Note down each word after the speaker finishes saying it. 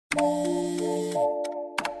The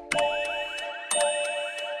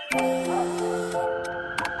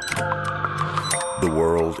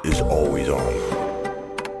world is always on,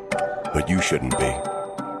 but you shouldn't be.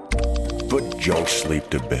 Put junk sleep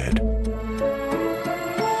to bed.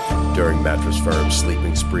 During Mattress Firm's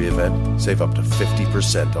Sleeping Spree event, save up to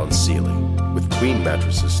 50% on Sealy, with queen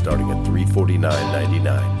mattresses starting at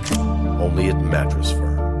 $349.99. Only at Mattress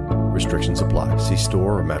Firm. Restrictions apply. See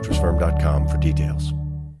store or mattressfirm.com for details.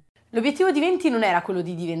 L'obiettivo di 20 non era quello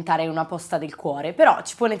di diventare una posta del cuore, però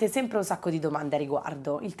ci ponete sempre un sacco di domande a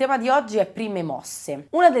riguardo. Il tema di oggi è prime mosse.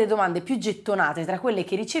 Una delle domande più gettonate tra quelle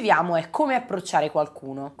che riceviamo è come approcciare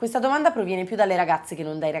qualcuno. Questa domanda proviene più dalle ragazze che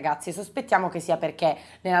non dai ragazzi e sospettiamo che sia perché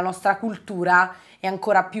nella nostra cultura è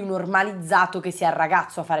ancora più normalizzato che sia il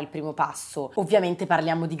ragazzo a fare il primo passo. Ovviamente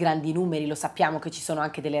parliamo di grandi numeri, lo sappiamo che ci sono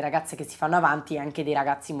anche delle ragazze che si fanno avanti e anche dei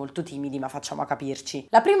ragazzi molto timidi, ma facciamo a capirci.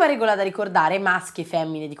 La prima regola da ricordare, maschi e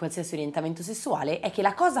femmine di qualsiasi orientamento sessuale, è che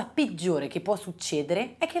la cosa peggiore che può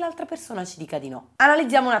succedere è che l'altra persona ci dica di no.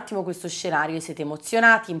 Analizziamo un attimo questo scenario: siete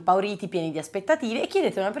emozionati, impauriti, pieni di aspettative e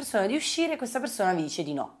chiedete a una persona di uscire e questa persona vi dice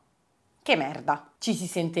di no. Che merda! Ci si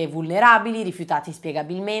sente vulnerabili, rifiutati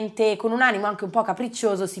spiegabilmente e con un animo anche un po'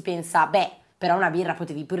 capriccioso si pensa, però una birra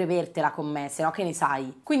potevi pure bertela con me, se no che ne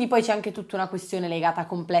sai? Quindi poi c'è anche tutta una questione legata a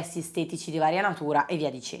complessi estetici di varia natura e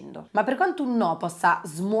via dicendo. Ma per quanto un no possa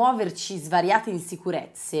smuoverci svariate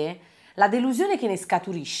insicurezze, la delusione che ne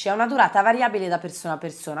scaturisce ha una durata variabile da persona a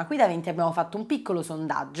persona. Qui da 20 abbiamo fatto un piccolo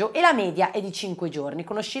sondaggio e la media è di 5 giorni,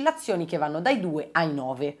 con oscillazioni che vanno dai 2 ai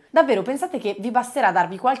 9. Davvero pensate che vi basterà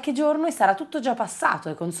darvi qualche giorno e sarà tutto già passato?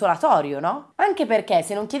 È consolatorio, no? Anche perché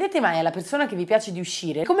se non chiedete mai alla persona che vi piace di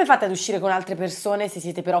uscire, come fate ad uscire con altre persone se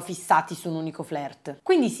siete però fissati su un unico flirt?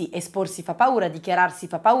 Quindi sì, esporsi fa paura, dichiararsi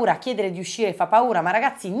fa paura, chiedere di uscire fa paura, ma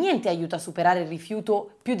ragazzi, niente aiuta a superare il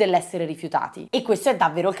rifiuto più dell'essere rifiutati. E questo è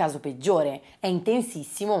davvero il caso peggiore. È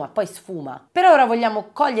intensissimo ma poi sfuma. Per ora vogliamo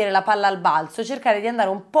cogliere la palla al balzo e cercare di andare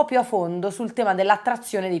un po' più a fondo sul tema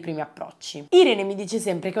dell'attrazione dei primi approcci. Irene mi dice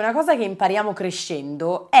sempre che una cosa che impariamo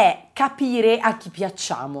crescendo è capire a chi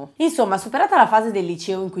piacciamo. Insomma, superata la fase del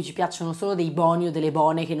liceo in cui ci piacciono solo dei boni o delle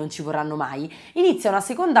bone che non ci vorranno mai, inizia una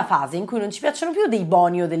seconda fase in cui non ci piacciono più dei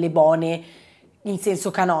boni o delle bone in senso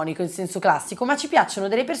canonico, in senso classico, ma ci piacciono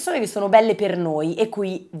delle persone che sono belle per noi, e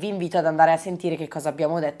qui vi invito ad andare a sentire che cosa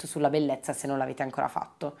abbiamo detto sulla bellezza se non l'avete ancora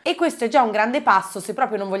fatto. E questo è già un grande passo, se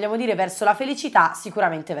proprio non vogliamo dire verso la felicità,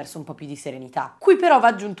 sicuramente verso un po' più di serenità. Qui però va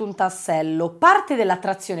aggiunto un tassello: parte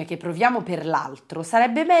dell'attrazione che proviamo per l'altro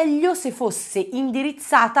sarebbe meglio se fosse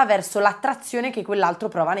indirizzata verso l'attrazione che quell'altro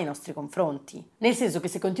prova nei nostri confronti. Nel senso che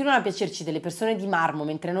se continuano a piacerci delle persone di marmo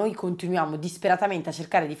mentre noi continuiamo disperatamente a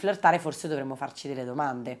cercare di flirtare, forse dovremmo farci delle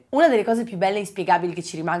domande. Una delle cose più belle e inspiegabili che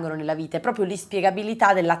ci rimangono nella vita è proprio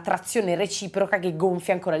l'inspiegabilità dell'attrazione reciproca che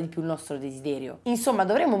gonfia ancora di più il nostro desiderio. Insomma,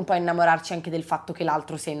 dovremmo un po' innamorarci anche del fatto che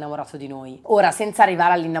l'altro sia innamorato di noi. Ora, senza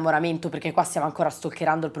arrivare all'innamoramento, perché qua stiamo ancora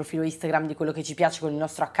stalkerando il profilo Instagram di quello che ci piace con il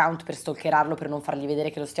nostro account per stalkerarlo, per non fargli vedere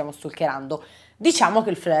che lo stiamo stalkerando, diciamo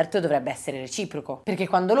che il flirt dovrebbe essere reciproco, perché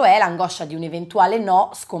quando lo è l'angoscia di un eventuale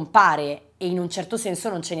no scompare e in un certo senso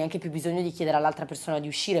non c'è neanche più bisogno di chiedere all'altra persona di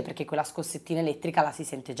uscire, perché quella scossettina elettrica la si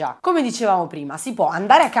sente già. Come dicevamo prima, si può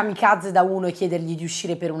andare a kamikaze da uno e chiedergli di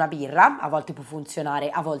uscire per una birra, a volte può funzionare,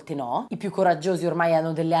 a volte no. I più coraggiosi ormai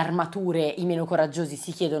hanno delle armature, i meno coraggiosi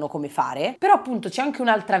si chiedono come fare, però appunto c'è anche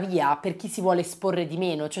un'altra via per chi si vuole esporre di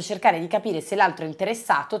meno, cioè cercare di capire se l'altro è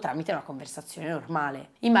interessato tramite una conversazione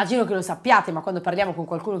normale. Immagino che lo sappiate, ma quando parliamo con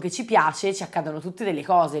qualcuno che ci piace ci accadono tutte delle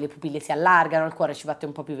cose, le pupille si allargano, il cuore ci batte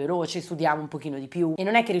un po' più veloce, sudiamo un pochino di più e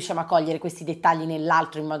non è che riusciamo a cogliere questi dettagli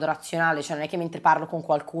nell'altro in modo razionale, cioè non è che mentre parlo con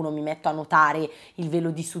qualcuno mi metto a notare il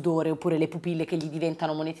velo di sudore oppure le pupille che gli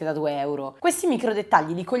diventano monete da 2 euro. Questi micro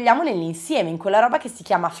dettagli li cogliamo nell'insieme, in quella roba che si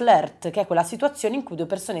chiama flirt, che è quella situazione in cui due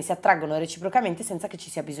persone si attraggono reciprocamente senza che ci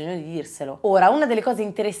sia bisogno di dirselo. Ora, una delle cose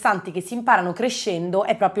interessanti che si imparano crescendo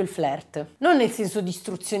è proprio il flirt, non nel senso di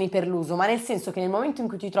istruzioni per l'uso, ma nel senso che nel momento in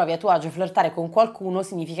cui ti trovi a tuo agio a flirtare con qualcuno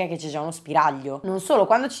significa che c'è già uno spiraglio. Non solo,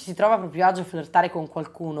 quando ci si trova a proprio agio a flirtare con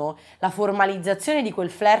qualcuno, la formalizzazione di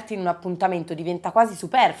quel flirt in un appuntamento diventa quasi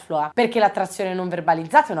superflua, perché l'attrazione non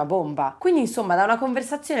verbalizzata è una bomba. Quindi insomma, da una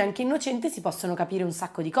conversazione anche innocente si possono capire un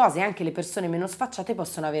sacco di cose e anche le persone meno sfacciate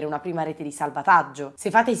possono avere una prima rete di salvataggio.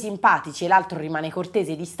 Se fate i simpatici e l'altro rimane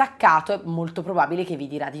cortese e distaccato, è molto probabile che vi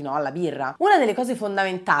dirà di no alla birra. Una delle cose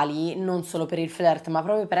fondamentali, non solo per il flirt ma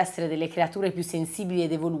proprio per essere delle creature più sensibili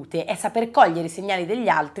ed evolute, è saper cogliere i segnali degli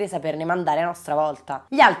altri e saperne mandare a nostra volta.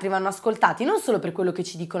 Gli altri vanno ascoltati ascoltati non solo per quello che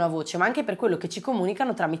ci dicono a voce, ma anche per quello che ci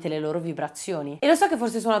comunicano tramite le loro vibrazioni. E lo so che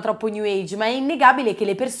forse suona troppo new age, ma è innegabile che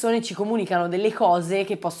le persone ci comunicano delle cose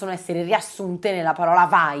che possono essere riassunte nella parola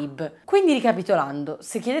vibe. Quindi ricapitolando,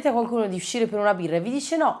 se chiedete a qualcuno di uscire per una birra e vi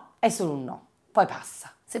dice no, è solo un no, poi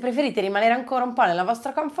passa. Se preferite rimanere ancora un po' nella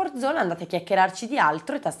vostra comfort zone, andate a chiacchierarci di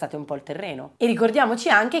altro e tastate un po' il terreno. E ricordiamoci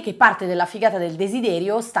anche che parte della figata del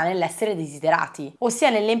desiderio sta nell'essere desiderati, ossia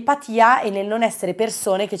nell'empatia e nel non essere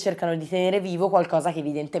persone che cercano di tenere vivo qualcosa che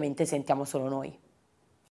evidentemente sentiamo solo noi.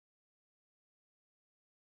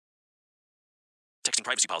 Texting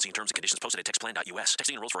privacy policy and terms and conditions posted at textplan.us.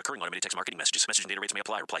 Texting enrolls for recurring automated text marketing messages. Message and data rates may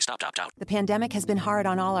apply. Reply stop to opt out. The pandemic has been hard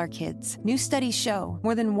on all our kids. New studies show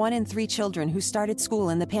more than 1 in 3 children who started school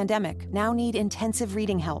in the pandemic now need intensive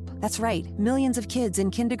reading help. That's right. Millions of kids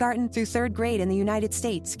in kindergarten through 3rd grade in the United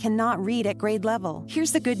States cannot read at grade level.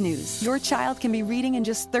 Here's the good news. Your child can be reading in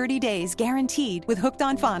just 30 days, guaranteed, with Hooked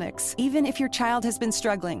on Phonics. Even if your child has been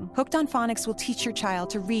struggling, Hooked on Phonics will teach your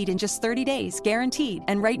child to read in just 30 days, guaranteed.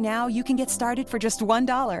 And right now, you can get started for just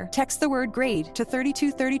 $1. Text the word GRADE to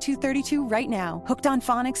 323232 right now. Hooked on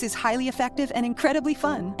Phonics is highly effective and incredibly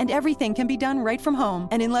fun, and everything can be done right from home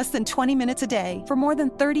and in less than 20 minutes a day. For more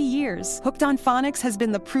than 30 years, Hooked on Phonics has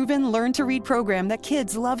been the proven learn-to-read program that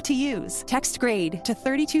kids love to use. Text GRADE to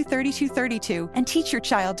 323232 and teach your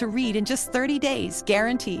child to read in just 30 days,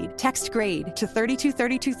 guaranteed. Text GRADE to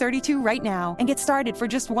 323232 right now and get started for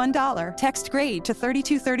just $1. Text GRADE to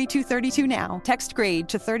 323232 now. Text GRADE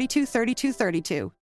to 323232.